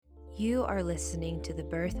You are listening to the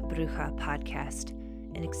Birth Bruja podcast,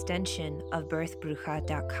 an extension of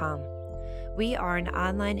birthbruja.com. We are an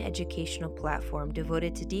online educational platform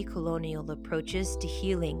devoted to decolonial approaches to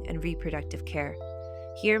healing and reproductive care.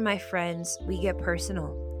 Here, my friends, we get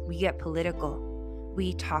personal, we get political,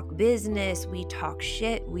 we talk business, we talk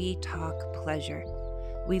shit, we talk pleasure.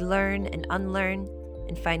 We learn and unlearn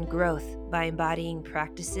and find growth by embodying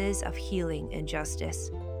practices of healing and justice.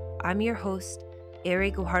 I'm your host,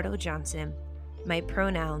 Ari Guajardo Johnson. My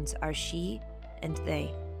pronouns are she and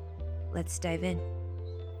they. Let's dive in.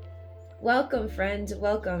 Welcome, friend.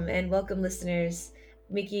 Welcome, and welcome, listeners.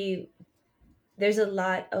 Mickey, there's a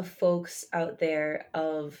lot of folks out there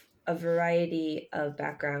of a variety of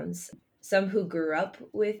backgrounds. Some who grew up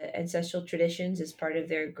with ancestral traditions as part of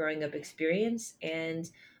their growing up experience, and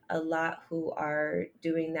a lot who are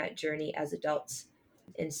doing that journey as adults.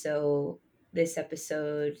 And so this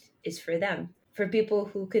episode is for them, for people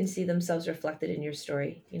who can see themselves reflected in your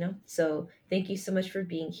story, you know? So thank you so much for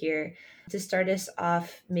being here. To start us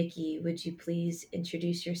off, Mickey, would you please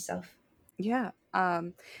introduce yourself? Yeah.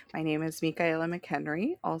 My name is Michaela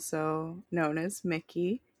McHenry, also known as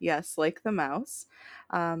Mickey. Yes, like the mouse.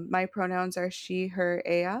 My pronouns are she, her,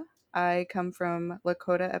 ella. I come from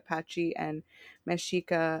Lakota, Apache, and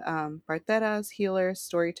Mexica parteras, healers,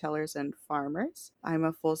 storytellers, and farmers. I'm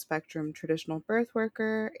a full spectrum traditional birth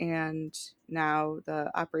worker and now the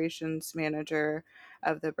operations manager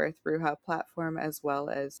of the Birth Bruja platform, as well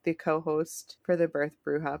as the co-host for the Birth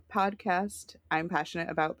Bruja podcast. I'm passionate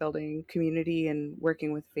about building community and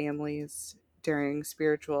working with families during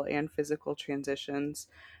spiritual and physical transitions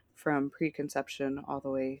from preconception all the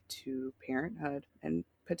way to parenthood and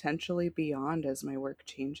potentially beyond as my work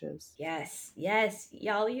changes. Yes,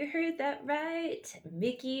 y'all, you heard that right.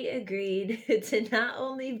 Mickey agreed to not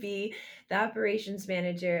only be the operations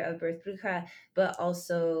manager of Birth Bruja, but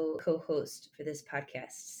also co host for this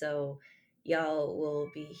podcast. So, y'all will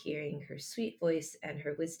be hearing her sweet voice and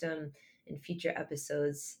her wisdom in future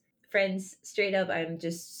episodes. Friends, straight up, I'm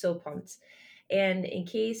just so pumped. And in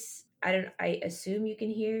case I assume you can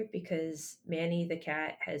hear because Manny the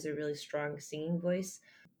cat has a really strong singing voice.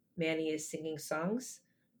 Manny is singing songs.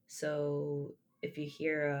 So if you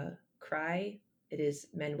hear a cry, it is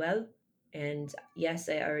Manuel. And yes,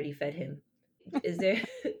 I already fed him. Is there,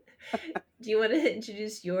 do you want to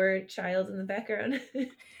introduce your child in the background?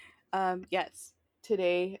 Yes,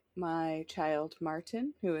 today my child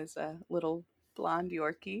Martin, who is a little blonde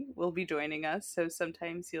Yorkie, will be joining us. So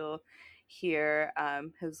sometimes you'll hear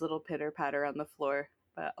his little pitter patter on the floor,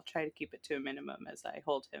 but I'll try to keep it to a minimum as I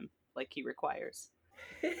hold him like he requires.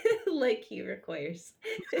 Like he requires.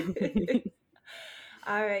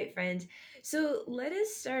 All right, friend. So let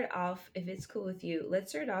us start off, if it's cool with you,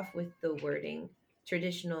 let's start off with the wording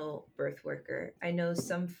traditional birth worker. I know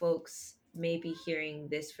some folks may be hearing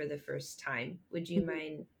this for the first time. Would you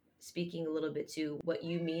mind speaking a little bit to what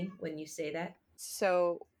you mean when you say that?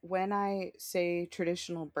 So, when I say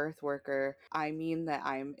traditional birth worker, I mean that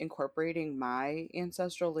I'm incorporating my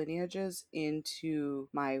ancestral lineages into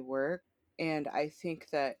my work. And I think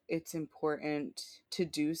that it's important to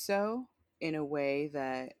do so in a way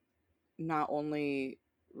that not only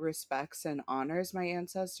respects and honors my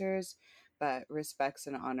ancestors, but respects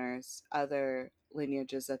and honors other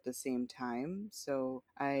lineages at the same time. So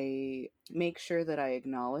I make sure that I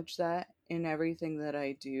acknowledge that in everything that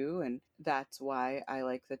I do. And that's why I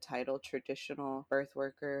like the title traditional birth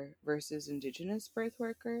worker versus indigenous birth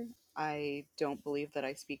worker. I don't believe that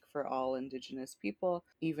I speak for all indigenous people,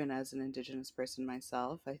 even as an indigenous person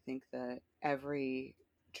myself. I think that every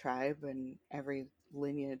tribe and every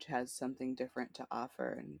lineage has something different to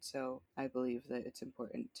offer. And so I believe that it's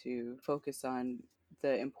important to focus on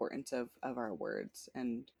the importance of our words.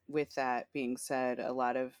 And with that being said, a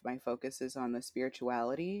lot of my focus is on the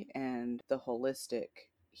spirituality and the holistic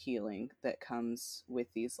healing that comes with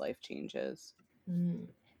these life changes. Mm.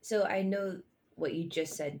 So I know what you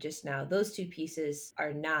just said just now. Those two pieces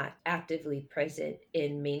are not actively present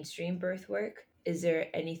in mainstream birth work. Is there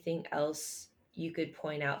anything else you could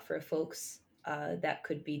point out for folks that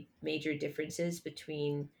could be major differences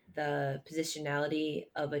between the positionality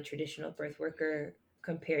of a traditional birth worker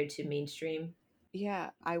compared to mainstream? Yeah,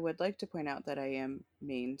 I would like to point out that I am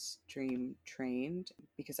mainstream trained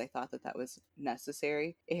because I thought that that was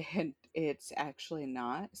necessary, and it's actually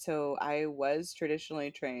not. So I was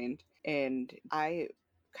traditionally trained and I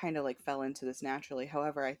kind of like fell into this naturally.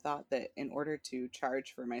 However, I thought that in order to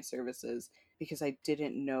charge for my services, because I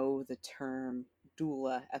didn't know the term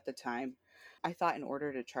doula at the time, I thought in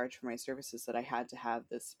order to charge for my services that I had to have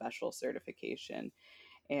this special certification.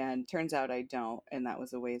 And turns out I don't, and that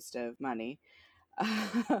was a waste of money.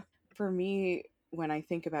 For me, when I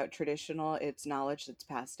think about traditional, it's knowledge that's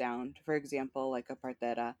passed down. For example, like a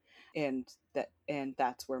partera, and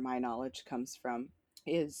that's where my knowledge comes from,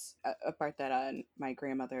 is a partera and my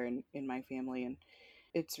grandmother and in my family. And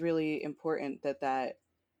it's really important that that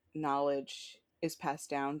knowledge is passed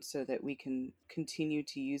down so that we can continue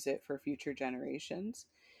to use it for future generations.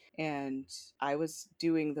 And I was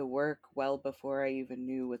doing the work well before I even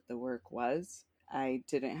knew what the work was. I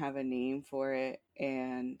didn't have a name for it,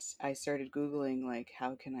 and I started Googling, like,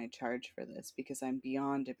 how can I charge for this? Because I'm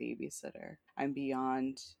beyond a babysitter, I'm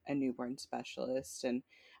beyond a newborn specialist. And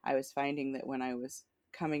I was finding that when I was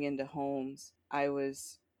coming into homes, I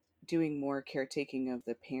was doing more caretaking of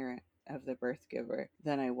the parent, of the birth giver,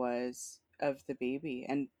 than I was of the baby.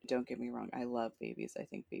 And don't get me wrong, I love babies. I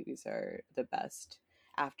think babies are the best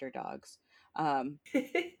after dogs. Um,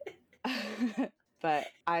 but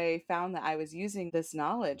I found that I was using this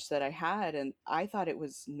knowledge that I had, and I thought it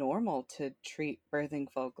was normal to treat birthing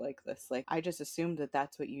folk like this. Like, I just assumed that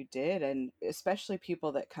that's what you did. And especially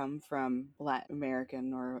people that come from Latin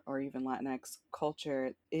American or even Latinx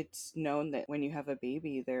culture, it's known that when you have a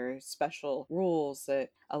baby, there are special rules that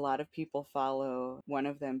a lot of people follow. One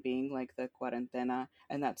of them being like the cuarentena,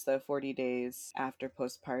 and that's the 40 days after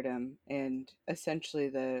postpartum. And essentially,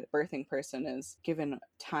 the birthing person is given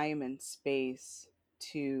time and space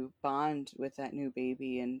to bond with that new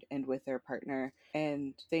baby and with their partner.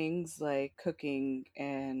 And things like cooking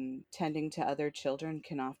and tending to other children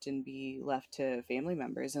can often be left to family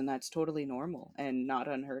members, and that's totally normal and not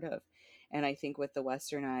unheard of. And I think with the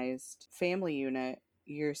westernized family unit,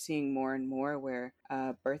 you're seeing more and more where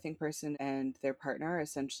a birthing person and their partner are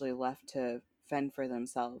essentially left to fend for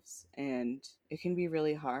themselves, and it can be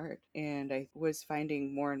really hard. And I was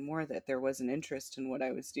finding more and more that there was an interest in what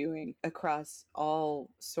I was doing across all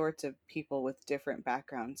sorts of people with different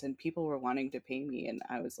backgrounds, and people were wanting to pay me. And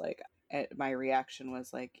I was like, my reaction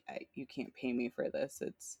was like, you can't pay me for this,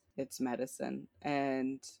 it's medicine.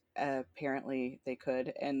 And apparently they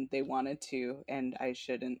could, and they wanted to, and I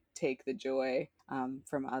shouldn't take the joy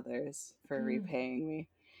from others for Mm. repaying me.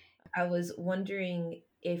 I was wondering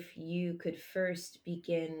if you could first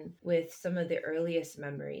begin with some of the earliest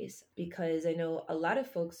memories, because I know a lot of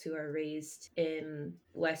folks who are raised in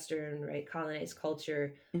Western, right, colonized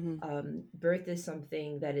culture, Mm-hmm. birth is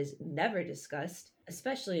something that is never discussed,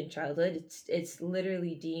 especially in childhood. It's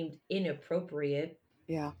literally deemed inappropriate,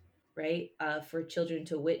 Yeah. right, for children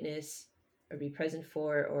to witness or be present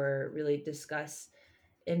for or really discuss.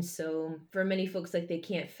 And so for many folks, like, they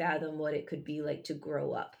can't fathom what it could be like to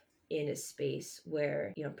grow up in a space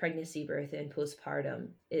where, you know, pregnancy, birth, and postpartum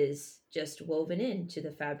is just woven into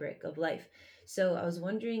the fabric of life. So I was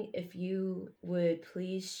wondering if you would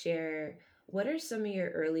please share, what are some of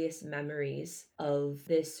your earliest memories of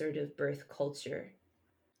this sort of birth culture?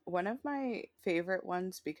 One of my favorite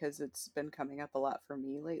ones, because it's been coming up a lot for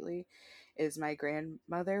me lately, is my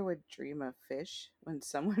grandmother would dream of fish when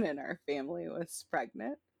someone in our family was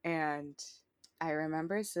pregnant. And I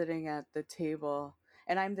remember sitting at the table,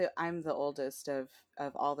 and I'm the oldest of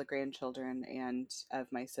all the grandchildren and of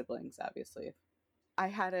my siblings, obviously. I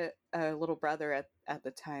had a little brother at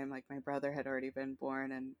the time. Like, my brother had already been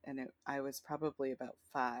born, I was probably about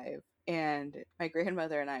 5. And my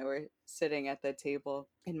grandmother and I were sitting at the table,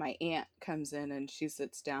 and my aunt comes in and she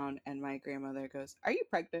sits down, and my grandmother goes, "Are you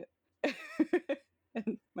pregnant?"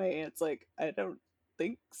 And my aunt's like, "I don't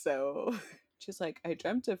think so." She's like, "I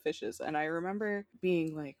dreamt of fishes." And I remember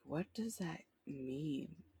being like, "What does that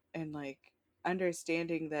mean?" And like,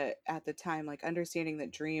 understanding that at the time, like, understanding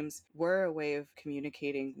that dreams were a way of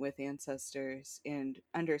communicating with ancestors, and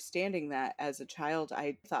understanding that as a child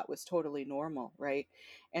I thought was totally normal, right?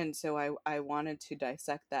 And so I wanted to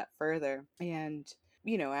dissect that further and,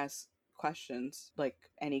 ask questions like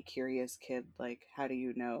any curious kid, like, how do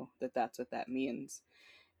you know that that's what that means?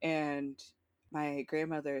 And my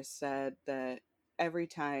grandmother said that every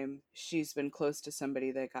time she's been close to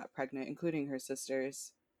somebody that got pregnant, including her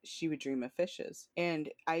sisters, she would dream of fishes. And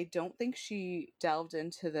I don't think she delved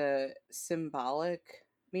into the symbolic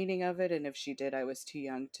meaning of it. And if she did, I was too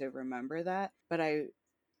young to remember that. But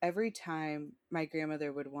every time my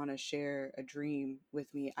grandmother would want to share a dream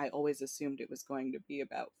with me, I always assumed it was going to be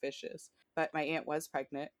about fishes. But my aunt was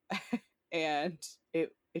pregnant, and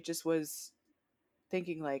it just was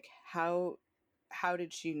thinking, like, how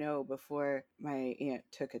did she know before my aunt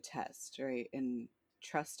took a test, right? And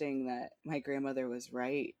trusting that my grandmother was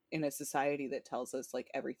right in a society that tells us like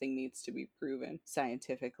everything needs to be proven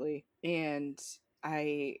scientifically. And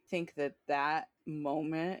I think that that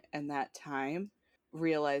moment and that time,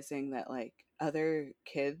 realizing that like other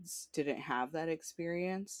kids didn't have that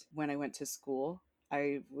experience when I went to school,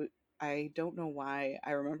 I I don't know why.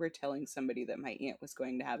 I remember telling somebody that my aunt was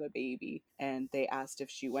going to have a baby, and they asked if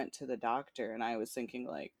she went to the doctor, and I was thinking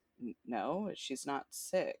like, no, she's not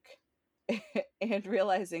sick. And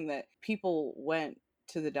realizing that people went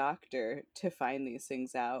to the doctor to find these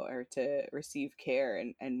things out or to receive care,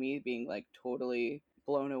 and me being like totally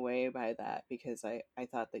blown away by that, because I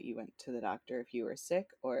thought that you went to the doctor if you were sick,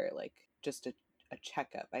 or like just a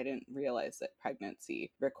checkup. I didn't realize that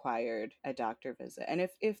pregnancy required a doctor visit. And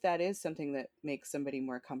if that is something that makes somebody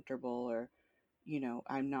more comfortable, or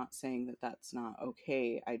I'm not saying that that's not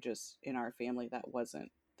okay. I just, in our family, that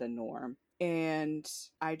wasn't the norm. And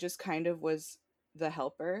I just kind of was the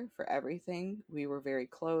helper for everything. We were very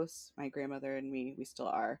close, my grandmother and me, we still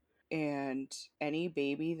are. And any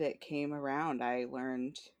baby that came around, I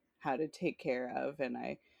learned how to take care of, and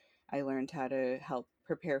I learned how to help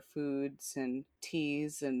prepare foods and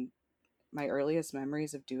teas. And my earliest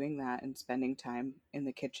memories of doing that and spending time in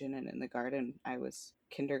the kitchen and in the garden, I was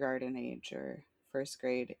kindergarten age or first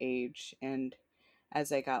grade age. And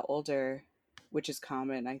as I got older, which is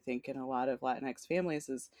common, I think, in a lot of Latinx families,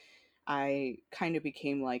 is I kind of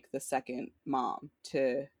became like the second mom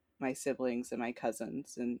to my siblings and my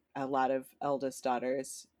cousins, and a lot of eldest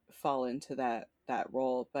daughters fall into that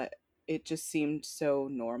role, but it just seemed so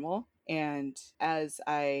normal. And as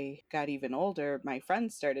I got even older, my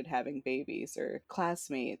friends started having babies, or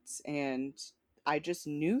classmates, and I just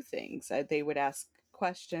knew things. They would ask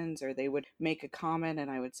questions, or they would make a comment,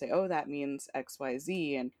 and I would say, "Oh, that means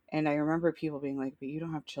XYZ." And I remember people being like, "But you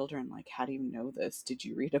don't have children. Like, how do you know this? Did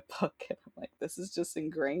you read a book?" And I'm like, "This is just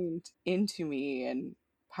ingrained into me, and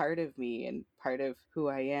part of who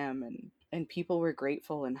I am." And people were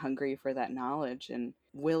grateful and hungry for that knowledge and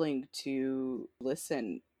willing to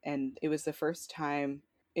listen. And it was the first time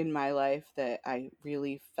in my life that I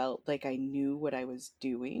really felt like I knew what I was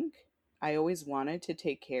doing. I always wanted to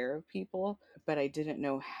take care of people, but I didn't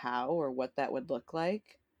know how or what that would look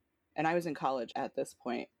like. And I was in college at this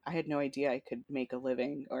point. I had no idea I could make a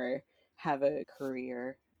living or have a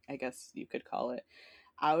career, I guess you could call it,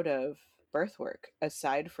 out of birth work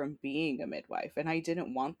aside from being a midwife. And I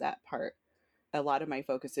didn't want that part. A lot of my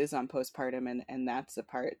focus is on postpartum, and that's the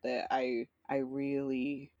part that I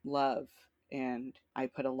really love and I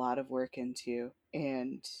put a lot of work into.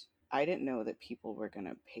 And I didn't know that people were going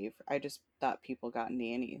to pay for. I just thought people got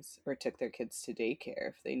nannies or took their kids to daycare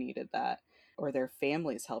if they needed that, or their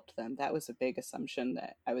families helped them. That was a big assumption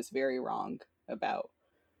that I was very wrong about.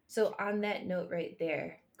 So on that note right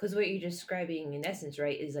there, because what you're describing in essence,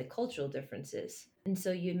 right, is like cultural differences. And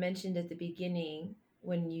so you mentioned at the beginning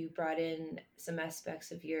when you brought in some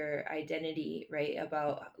aspects of your identity, right,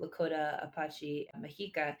 about Lakota, Apache,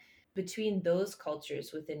 Mexica, between those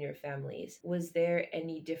cultures within your families, was there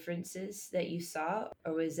any differences that you saw,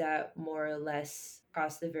 or was that more or less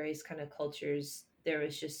across the various kind of cultures? There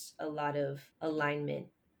was just a lot of alignment.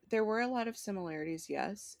 There were a lot of similarities,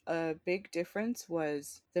 yes. A big difference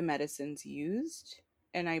was the medicines used,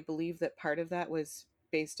 and I believe that part of that was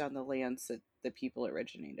based on the lands that the people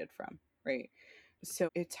originated from, right? So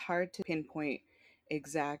it's hard to pinpoint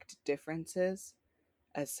exact differences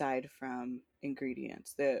aside from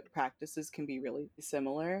ingredients. The practices can be really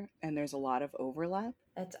similar, and there's a lot of overlap.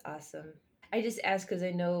 That's awesome. I just asked because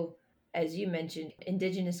I know, as you mentioned,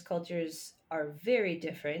 indigenous cultures are very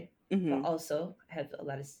different, but Mm-hmm. also have a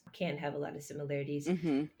lot of can have a lot of similarities.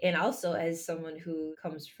 Mm-hmm. And also, as someone who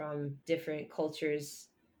comes from different cultures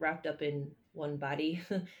wrapped up in one body,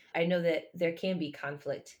 I know that there can be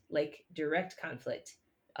conflict, like direct conflict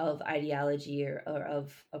of ideology or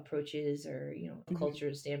of approaches or Mm-hmm.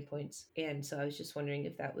 cultural standpoints. And so I was just wondering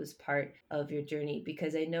if that was part of your journey,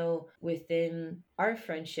 because I know within our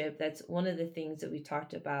friendship, that's one of the things that we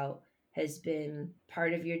talked about has been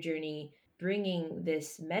part of your journey, bringing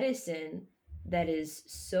this medicine that is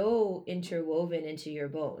so interwoven into your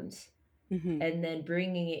bones, Mm-hmm. and then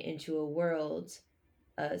bringing it into a world,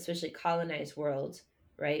 especially colonized world,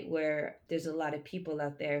 right? Where there's a lot of people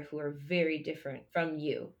out there who are very different from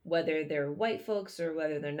you, whether they're white folks or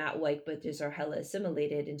whether they're not white, but just are hella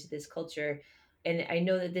assimilated into this culture. And I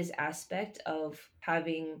know that this aspect of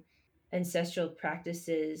having ancestral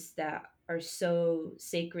practices that are so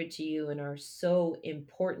sacred to you and are so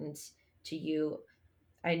important to you,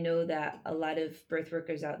 I know that a lot of birth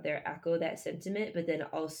workers out there echo that sentiment, but then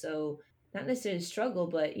also not necessarily struggle,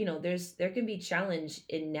 but there can be challenge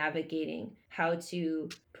in navigating how to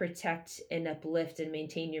protect and uplift and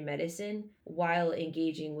maintain your medicine while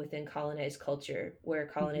engaging within colonized culture, where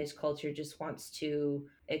Mm-hmm. colonized culture just wants to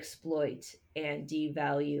exploit and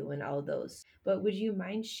devalue and all those. But would you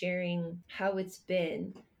mind sharing how it's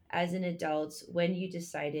been as an adult when you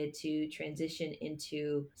decided to transition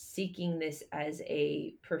into seeking this as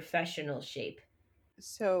a professional shape?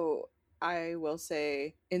 So I will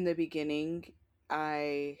say in the beginning,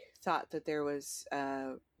 I thought that there was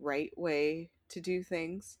a right way to do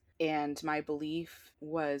things. And my belief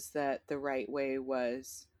was that the right way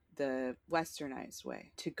was the westernized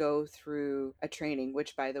way to go through a training,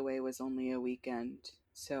 which, by the way, was only a weekend.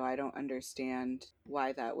 So I don't understand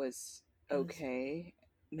why that was It was okay.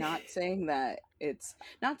 Not saying that it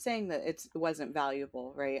wasn't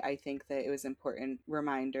valuable, right? I think that it was important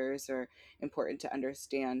reminders or important to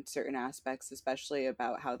understand certain aspects, especially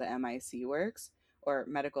about how the MIC works or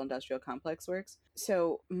medical industrial complex works.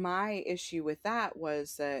 So, my issue with that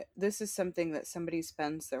was that this is something that somebody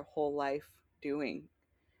spends their whole life doing.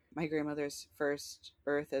 My grandmother's first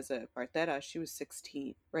birth as a partera, she was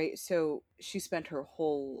 16, right? So she spent her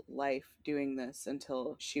whole life doing this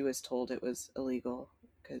until she was told it was illegal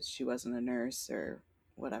because she wasn't a nurse or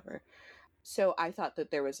whatever. So I thought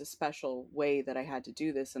that there was a special way that I had to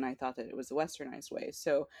do this, and I thought that it was a westernized way.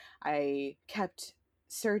 So I kept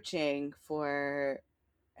searching for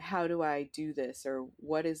how do I do this, or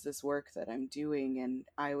what is this work that I'm doing. And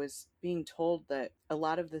I was being told that a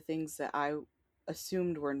lot of the things that I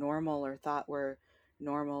assumed were normal or thought were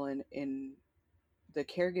normal in the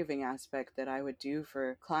caregiving aspect that I would do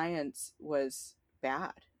for clients was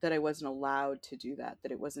bad, that I wasn't allowed to do that,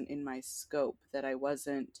 that it wasn't in my scope, that I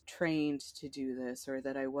wasn't trained to do this, or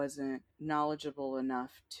that I wasn't knowledgeable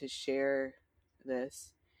enough to share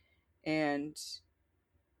this. And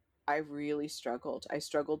I really struggled. I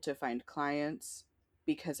struggled to find clients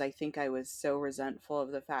because I think I was so resentful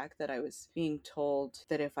of the fact that I was being told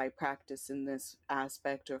that if I practice in this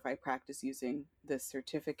aspect or if I practice using this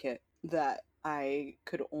certificate, that I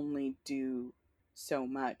could only do so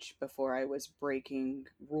much before I was breaking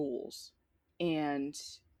rules. And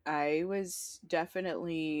I was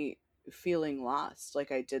definitely feeling lost,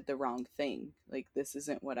 like I did the wrong thing. Like, this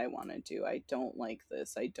isn't what I want to do. I don't like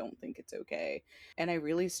this. I don't think it's okay. And I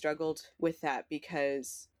really struggled with that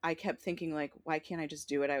because I kept thinking, like, why can't I just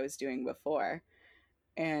do what I was doing before?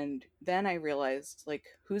 And then I realized, like,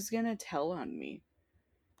 who's going to tell on me?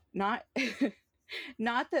 Not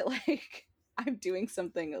not that like I'm doing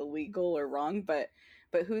something illegal or wrong, but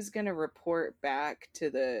who's going to report back to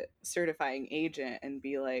the certifying agent and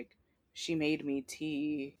be like, she made me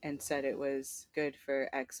tea and said it was good for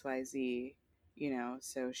XYZ,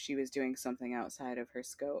 so she was doing something outside of her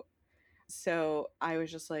scope. So I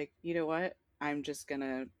was just like, you know what? I'm just going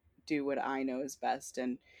to do what I know is best,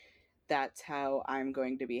 and that's how I'm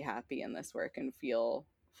going to be happy in this work and feel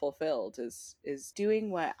fulfilled, is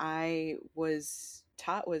doing what I was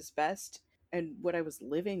taught was best and what I was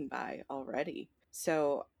living by already.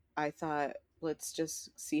 So I thought, let's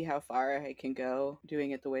just see how far I can go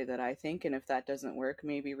doing it the way that I think, and if that doesn't work,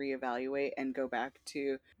 maybe reevaluate and go back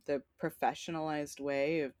to the professionalized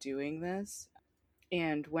way of doing this.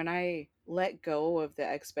 And when I let go of the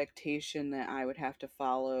expectation that I would have to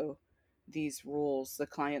follow these rules, the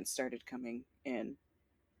clients started coming in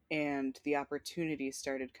and the opportunities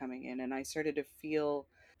started coming in. And I started to feel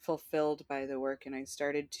fulfilled by the work, and I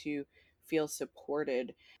started to feel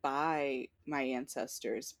supported by my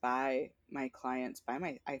ancestors, by my clients,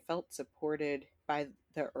 I felt supported by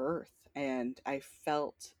the earth. And I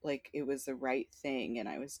felt like it was the right thing and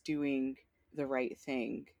I was doing the right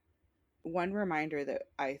thing. One reminder that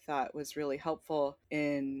I thought was really helpful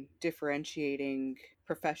in differentiating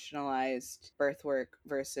professionalized birthwork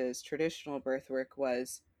versus traditional birthwork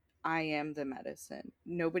was, I am the medicine.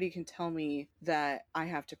 Nobody can tell me that I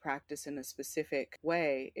have to practice in a specific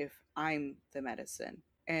way if I'm the medicine.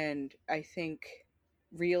 And I think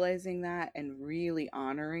realizing that and really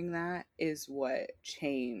honoring that is what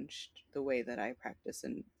changed the way that I practice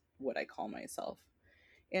and what I call myself.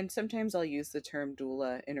 And sometimes I'll use the term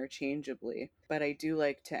doula interchangeably, but I do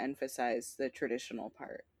like to emphasize the traditional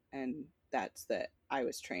part. And that's that I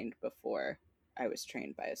was trained before I was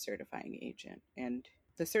trained by a certifying agent. And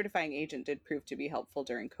the certifying agent did prove to be helpful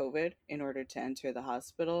during COVID in order to enter the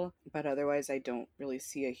hospital, but otherwise I don't really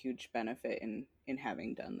see a huge benefit in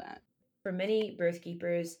having done that. For many birth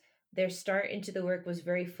keepers, their start into the work was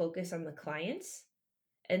very focused on the clients.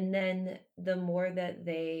 And then the more that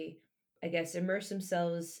they, I guess, immerse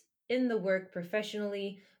themselves in the work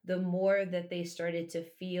professionally, the more that they started to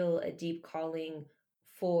feel a deep calling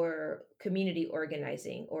for community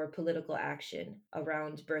organizing or political action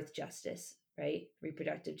around birth justice, right?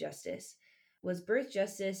 Reproductive justice. Was birth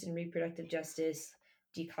justice and reproductive justice,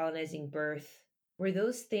 decolonizing birth, were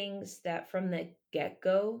those things that from the get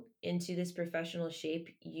go into this professional shape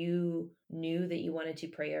you knew that you wanted to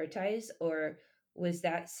prioritize? Or was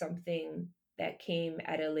that something that came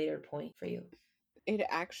at a later point for you? It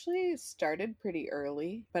actually started pretty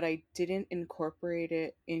early, but I didn't incorporate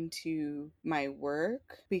it into my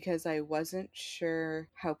work because I wasn't sure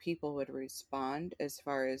how people would respond as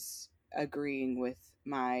far as agreeing with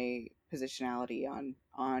my positionality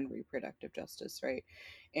on reproductive justice, right?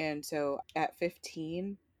 And so at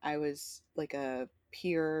 15, I was like a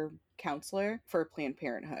peer counselor for Planned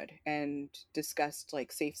Parenthood and discussed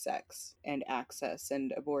like safe sex and access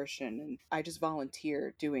and abortion. And I just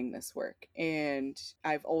volunteered doing this work. And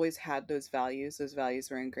I've always had those values. Those values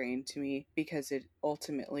were ingrained to me because it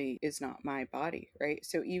ultimately is not my body, right?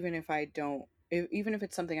 So even if I don't, even if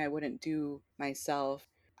it's something I wouldn't do myself,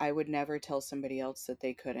 I would never tell somebody else that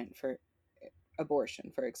they couldn't for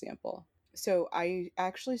abortion, for example. So I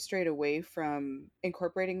actually strayed away from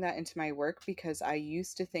incorporating that into my work because I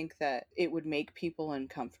used to think that it would make people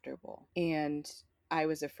uncomfortable. And I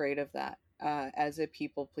was afraid of that. As a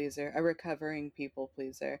people pleaser, a recovering people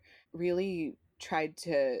pleaser, really tried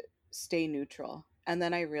to stay neutral. And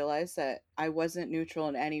then I realized that I wasn't neutral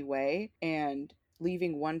in any way, and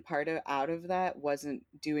leaving one part out of that wasn't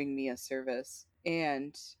doing me a service.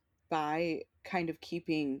 And by kind of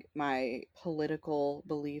keeping my political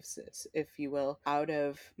beliefs, if you will, out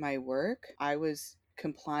of my work, I was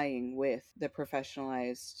complying with the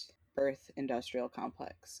professionalized birth industrial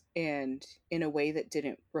complex and in a way that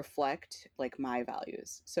didn't reflect like my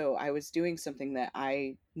values. So I was doing something that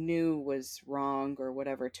I knew was wrong or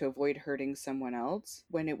whatever to avoid hurting someone else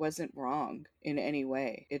when it wasn't wrong in any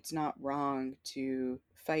way. It's not wrong to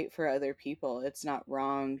fight for other people. It's not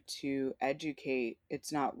wrong to educate.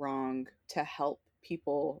 It's not wrong to help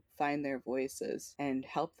people find their voices and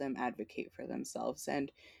help them advocate for themselves.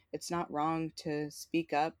 And it's not wrong to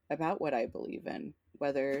speak up about what I believe in,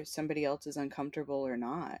 whether somebody else is uncomfortable or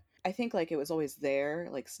not. I think like it was always there,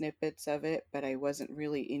 like snippets of it, but I wasn't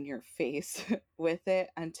really in your face with it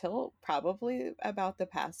until probably about the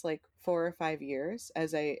past like 4 or 5 years.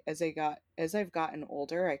 As I've gotten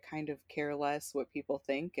older, I kind of care less what people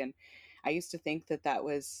think, and I used to think that that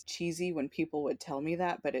was cheesy when people would tell me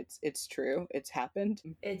that, but it's true. It's happened.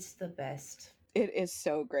 It's the best. It is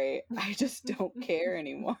so great. I just don't care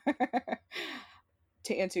anymore.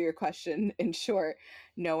 To answer your question in short,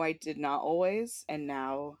 no, I did not always, and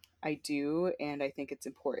now I do, and I think it's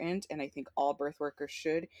important, and I think all birth workers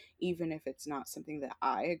should, even if it's not something that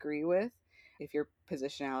I agree with. If your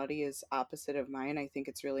positionality is opposite of mine, I think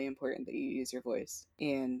it's really important that you use your voice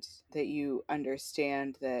and that you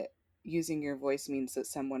understand that using your voice means that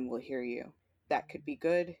someone will hear you. That could be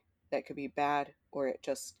good, that could be bad, or it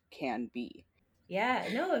just can be. Yeah,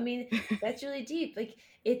 no, I mean, that's really deep. Like,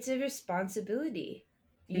 it's a responsibility.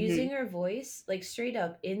 Mm-hmm. Using our voice, like straight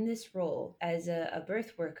up in this role as a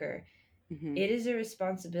birth worker, Mm-hmm. it is a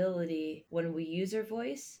responsibility when we use our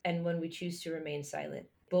voice and when we choose to remain silent.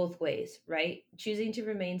 Both ways, right? Choosing to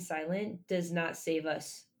remain silent does not save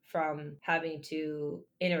us from having to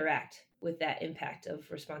interact with that impact of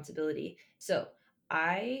responsibility. So,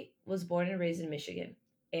 I was born and raised in Michigan,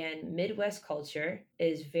 and Midwest culture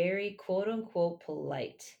is very quote unquote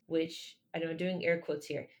polite, which I know I'm doing air quotes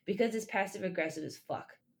here because it's passive aggressive as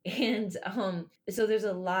fuck. And so there's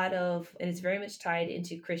a lot of, and it's very much tied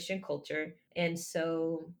into Christian culture. And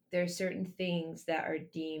so there are certain things that are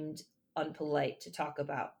deemed unpolite to talk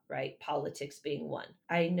about, right? Politics being one.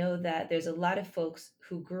 I know that there's a lot of folks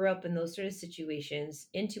who grew up in those sort of situations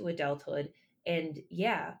into adulthood. And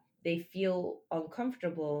yeah, they feel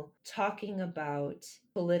uncomfortable talking about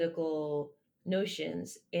political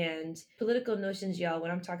notions. And political notions, y'all,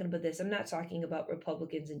 when I'm talking about this, I'm not talking about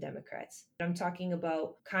Republicans and Democrats. I'm talking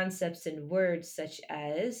about concepts and words such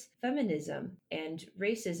as feminism and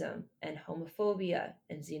racism and homophobia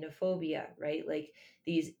and xenophobia, right? Like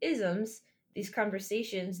these isms, these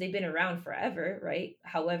conversations, they've been around forever, right?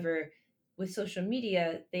 However, with social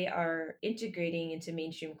media, they are integrating into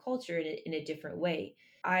mainstream culture in a different way.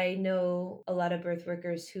 I know a lot of birth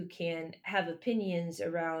workers who can have opinions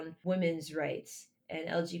around women's rights and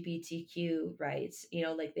LGBTQ rights. You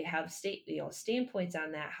know, like they have standpoints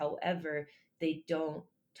on that. However, they don't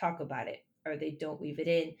talk about it or they don't weave it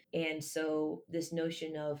in. And so this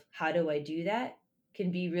notion of how do I do that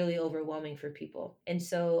can be really overwhelming for people. And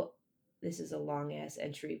so this is a long ass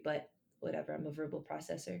entry, but whatever, I'm a verbal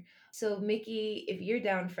processor. So Mickey, if you're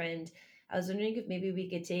down, friend, I was wondering if maybe we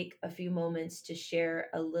could take a few moments to share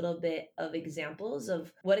a little bit of examples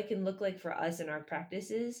of what it can look like for us in our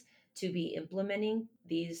practices to be implementing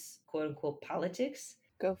these quote unquote politics.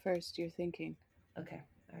 Go first, you're thinking. Okay,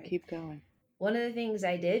 all right. Keep going. One of the things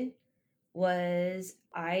I did was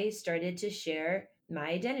I started to share my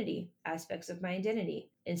identity, aspects of my identity,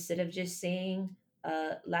 instead of just saying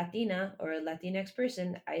a Latina or a Latinx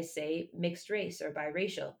person, I say mixed race or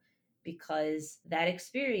biracial, because that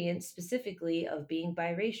experience specifically of being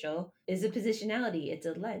biracial is a positionality, it's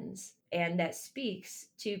a lens. And that speaks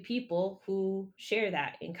to people who share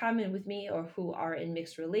that in common with me or who are in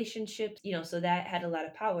mixed relationships, so that had a lot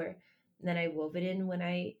of power. And then I wove it in when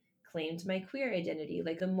I claimed my queer identity.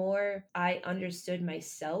 Like, the more I understood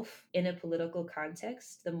myself in a political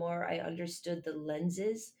context, the more I understood the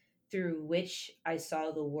lenses through which I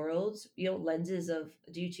saw the world, lenses of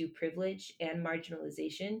due to privilege and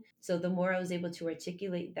marginalization. So the more I was able to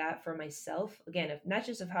articulate that for myself, again, not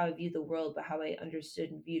just of how I viewed the world, but how I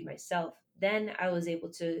understood and viewed myself, then I was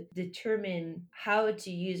able to determine how to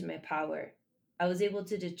use my power. I was able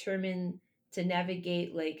to determine to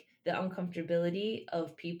navigate like the uncomfortability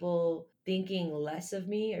of people thinking less of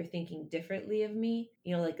me or thinking differently of me,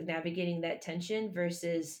 like navigating that tension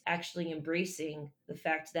versus actually embracing the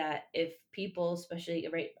fact that if people, especially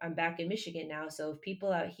right, I'm back in Michigan now, so if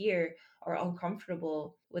people out here are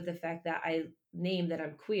uncomfortable with the fact that I name that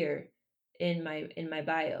I'm queer in my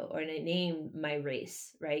bio, or I name my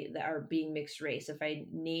race, right, that are being mixed race, if I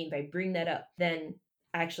bring that up, then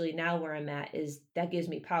actually now where I'm at is that gives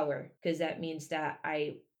me power, because that means that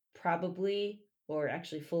I probably, or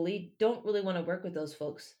actually fully, don't really want to work with those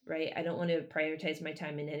folks, right? I don't want to prioritize my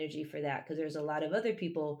time and energy for that, because there's a lot of other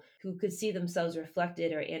people who could see themselves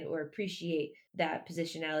reflected or appreciate that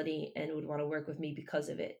positionality and would want to work with me because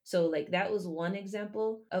of it. So like that was one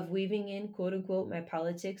example of weaving in quote unquote my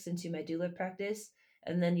politics into my doula practice.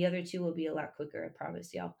 And then the other two will be a lot quicker, I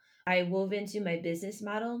promise y'all. I wove into my business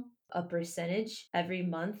model a percentage every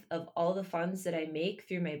month of all the funds that I make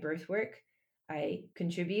through my birth work. I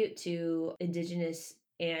contribute to Indigenous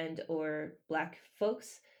and or Black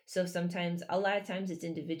folks. So sometimes, a lot of times it's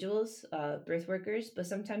individuals, birth workers, but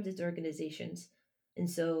sometimes it's organizations. And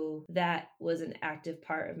so that was an active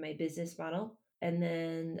part of my business model. And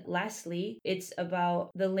then lastly, it's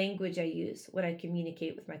about the language I use when I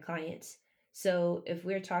communicate with my clients. So if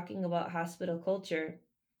we're talking about hospital culture,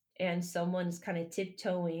 and someone's kind of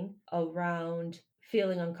tiptoeing around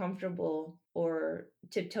feeling uncomfortable or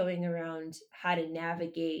tiptoeing around how to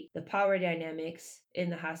navigate the power dynamics in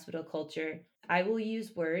the hospital culture, I will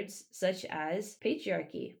use words such as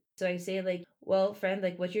patriarchy. So I say, like, well, friend,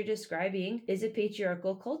 like what you're describing is a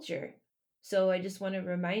patriarchal culture. So I just want to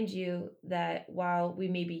remind you that while we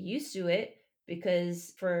may be used to it,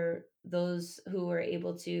 because for those who are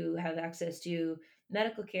able to have access to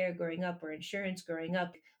medical care growing up or insurance growing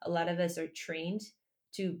up, a lot of us are trained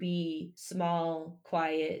to be small,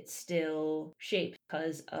 quiet, still, shaped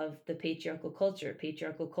because of the patriarchal culture.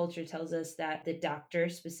 Patriarchal culture tells us that the doctor,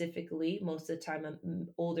 specifically, most of the time, an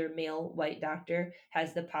older male white doctor,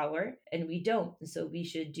 has the power, and we don't. And so we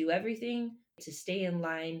should do everything to stay in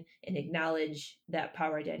line and acknowledge that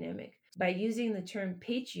power dynamic. By using the term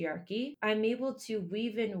patriarchy, I'm able to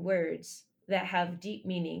weave in words that have deep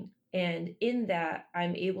meaning. And in that,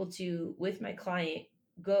 I'm able to, with my client,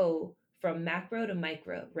 go from macro to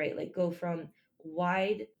micro, right? Like go from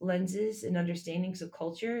wide lenses and understandings of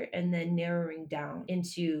culture and then narrowing down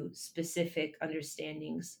into specific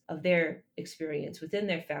understandings of their experience within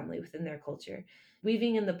their family, within their culture.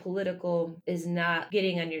 Weaving in the political is not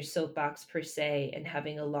getting on your soapbox per se and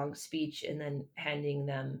having a long speech and then handing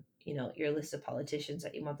them, your list of politicians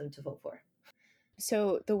that you want them to vote for.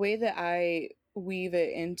 So the way that I weave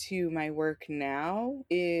it into my work now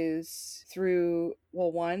is through,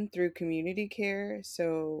 well, one, through community care.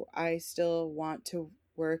 So I still want to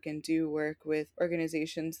work and do work with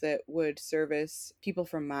organizations that would service people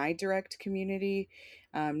from my direct community,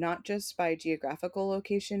 not just by geographical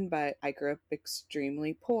location, but I grew up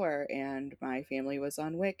extremely poor and my family was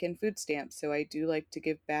on WIC and food stamps. So I do like to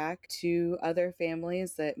give back to other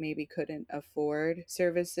families that maybe couldn't afford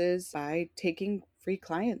services by taking free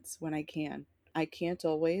clients when I can. I can't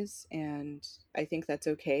always, and I think that's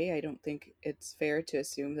okay. I don't think it's fair to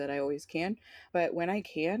assume that I always can, but when I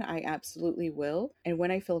can, I absolutely will. And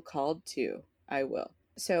when I feel called to, I will.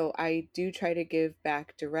 So I do try to give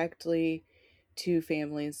back directly to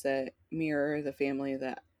families that mirror the family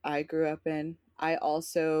that I grew up in. I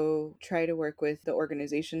also try to work with the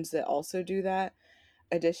organizations that also do that.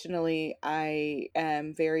 Additionally, I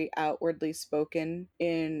am very outwardly spoken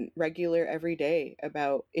in regular everyday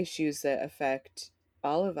about issues that affect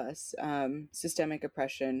all of us. Systemic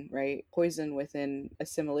oppression, right? Poison within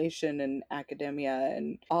assimilation and academia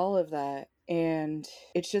and all of that. And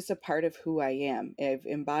it's just a part of who I am. I've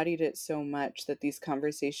embodied it so much that these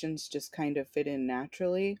conversations just kind of fit in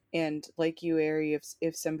naturally. And like you, Ari,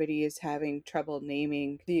 if somebody is having trouble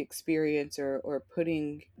naming the experience or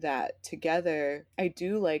putting that together, I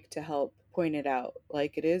do like to help pointed out.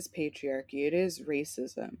 Like, it is patriarchy, it is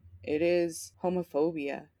racism, it is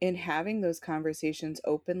homophobia. And having those conversations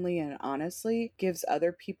openly and honestly gives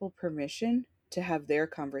other people permission to have their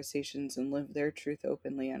conversations and live their truth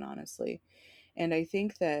openly and honestly. And I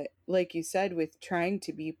think that, like you said, with trying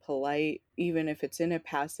to be polite, even if it's in a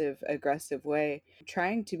passive aggressive way,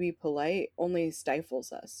 trying to be polite only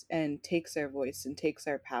stifles us and takes our voice and takes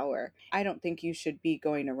our power. I don't think you should be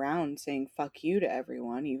going around saying fuck you to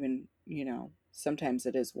everyone, even, sometimes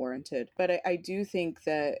it is warranted. But I do think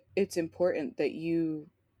that it's important that you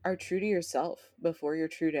are true to yourself before you're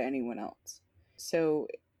true to anyone else. So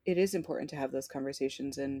it is important to have those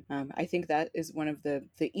conversations. And I think that is one of the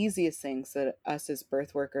easiest things that us as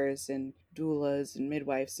birth workers and doulas and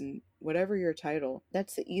midwives and whatever your title,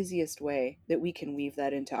 that's the easiest way that we can weave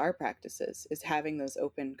that into our practices, is having those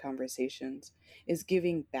open conversations, is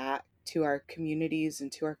giving back to our communities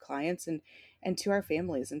and to our clients and to our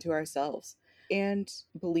families and to ourselves, and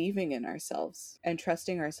believing in ourselves and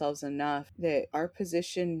trusting ourselves enough that our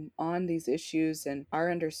position on these issues and our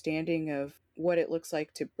understanding of what it looks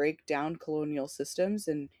like to break down colonial systems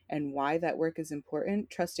and why that work is important,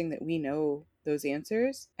 trusting that we know those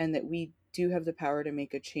answers and that we do have the power to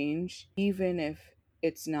make a change, even if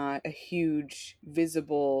it's not a huge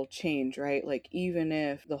visible change, right? Like, even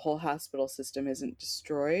if the whole hospital system isn't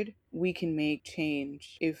destroyed, we can make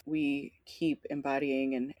change if we keep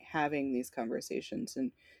embodying and having these conversations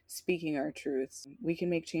and speaking our truths. We can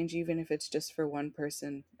make change even if it's just for one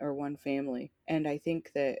person or one family. And I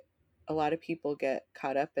think that a lot of people get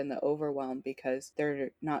caught up in the overwhelm because they're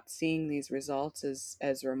not seeing these results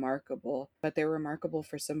as remarkable, but they're remarkable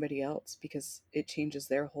for somebody else because it changes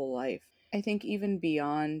their whole life. I think even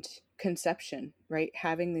beyond conception, right?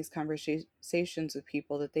 Having these conversations with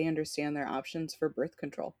people, that they understand their options for birth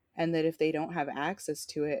control, and that if they don't have access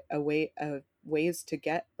to it, ways to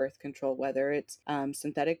get birth control, whether it's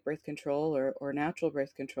synthetic birth control or natural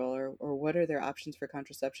birth control, or what are their options for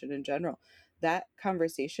contraception in general. That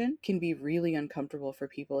conversation can be really uncomfortable for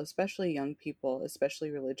people, especially young people,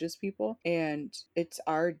 especially religious people. And it's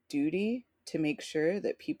our duty to make sure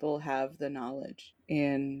that people have the knowledge.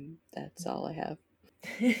 And that's all I have.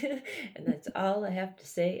 And that's all I have to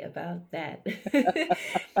say about that.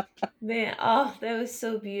 Man, oh, that was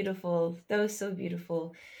so beautiful. That was so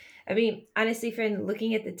beautiful. I mean, honestly, friend,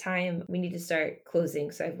 looking at the time, we need to start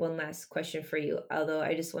closing. So I have one last question for you. Although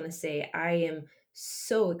I just want to say I am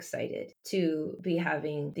so excited to be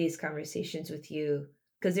having these conversations with you,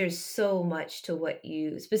 because there's so much to what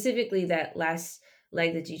you, specifically that last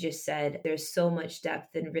leg that you just said, there's so much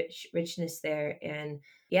depth and richness there. And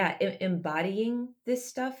yeah, embodying this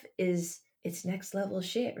stuff it's next level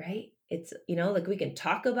shit, right? It's, like, we can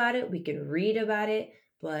talk about it, we can read about it,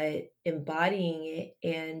 but embodying it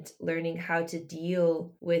and learning how to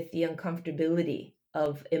deal with the uncomfortability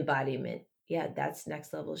of embodiment, yeah, that's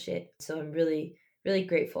next level shit. So I'm really, really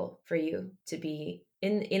grateful for you to be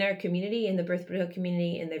in our community, in the birth Bruja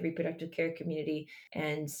community, in the reproductive care community,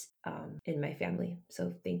 and in my family.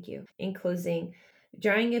 So thank you. In closing,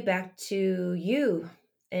 drawing it back to you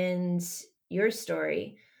and your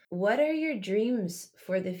story, what are your dreams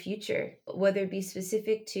for the future, whether it be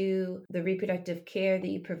specific to the reproductive care that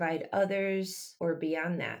you provide others or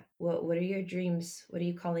beyond that? What are your dreams? What are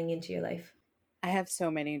you calling into your life? I have so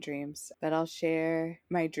many dreams, but I'll share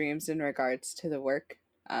my dreams in regards to the work,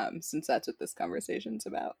 since that's what this conversation's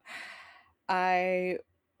about. I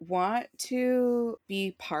want to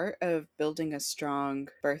be part of building a strong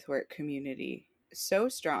birthwork community, so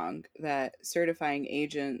strong that certifying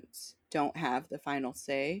agents don't have the final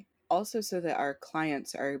say. Also, so that our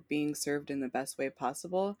clients are being served in the best way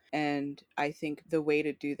possible. And I think the way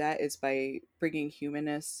to do that is by bringing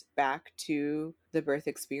humanness back to the birth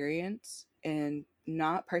experience and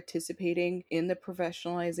not participating in the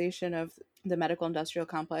professionalization of the medical industrial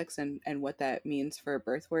complex and what that means for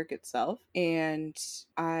birth work itself. And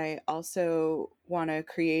I also want to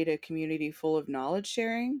create a community full of knowledge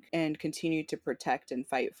sharing and continue to protect and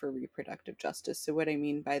fight for reproductive justice. So what I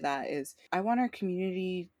mean by that is I want our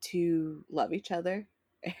community to love each other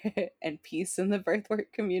and peace in the birth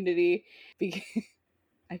work community.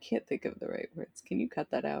 I can't think of the right words. Can you cut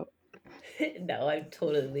that out? No, I'm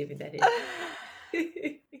totally leaving that in.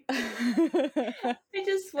 I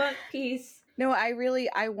just want peace. No,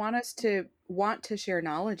 I want us to want to share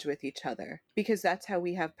knowledge with each other, because that's how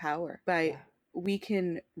we have power. Yeah. We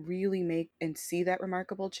can really make and see that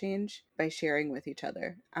remarkable change by sharing with each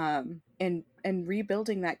other, and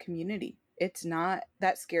rebuilding that community. It's not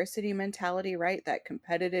that scarcity mentality, right? That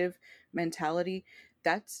competitive mentality.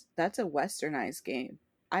 That's a westernized game.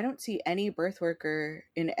 I don't see any birth worker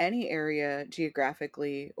in any area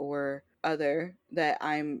geographically or other that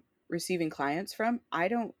I'm receiving clients from. I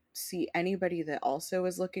don't see anybody that also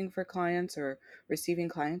is looking for clients or receiving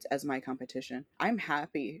clients as my competition. I'm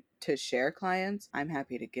happy to share clients. I'm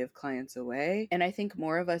happy to give clients away. And I think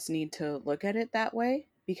more of us need to look at it that way,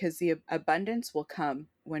 because the abundance will come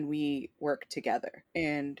when we work together.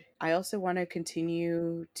 And I also want to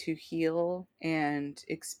continue to heal and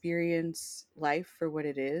experience life for what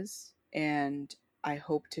it is. And I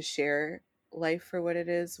hope to share life for what it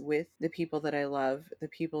is with the people that I love, the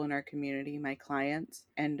people in our community, my clients,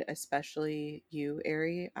 and especially you,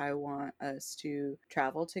 Ari. I want us to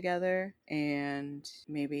travel together and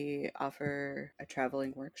maybe offer a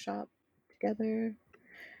traveling workshop together.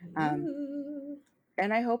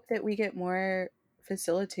 And I hope that we get more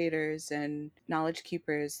facilitators and knowledge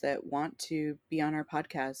keepers that want to be on our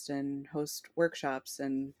podcast and host workshops.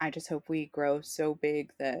 And I just hope we grow so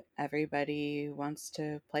big that everybody wants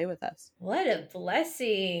to play with us. What a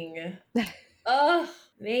blessing. Oh,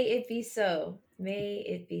 may it be so. May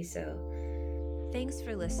it be so. Thanks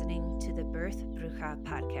for listening to the Birth Bruja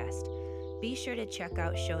podcast. Be sure to check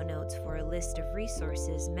out show notes for a list of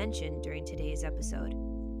resources mentioned during today's episode.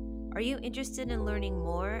 Are you interested in learning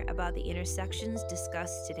more about the intersections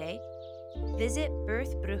discussed today? Visit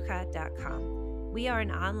birthbruja.com. We are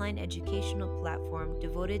an online educational platform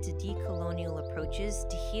devoted to decolonial approaches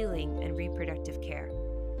to healing and reproductive care.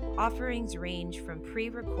 Offerings range from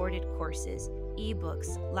pre-recorded courses,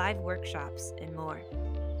 ebooks, live workshops, and more.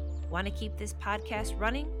 Want to keep this podcast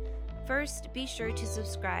running? First, be sure to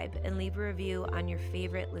subscribe and leave a review on your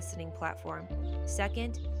favorite listening platform.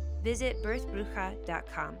 Second, visit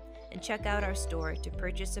birthbruja.com and check out our store to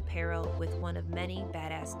purchase apparel with one of many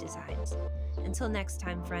badass designs. Until next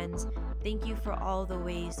time, friends, thank you for all the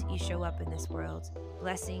ways you show up in this world.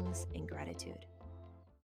 Blessings and gratitude.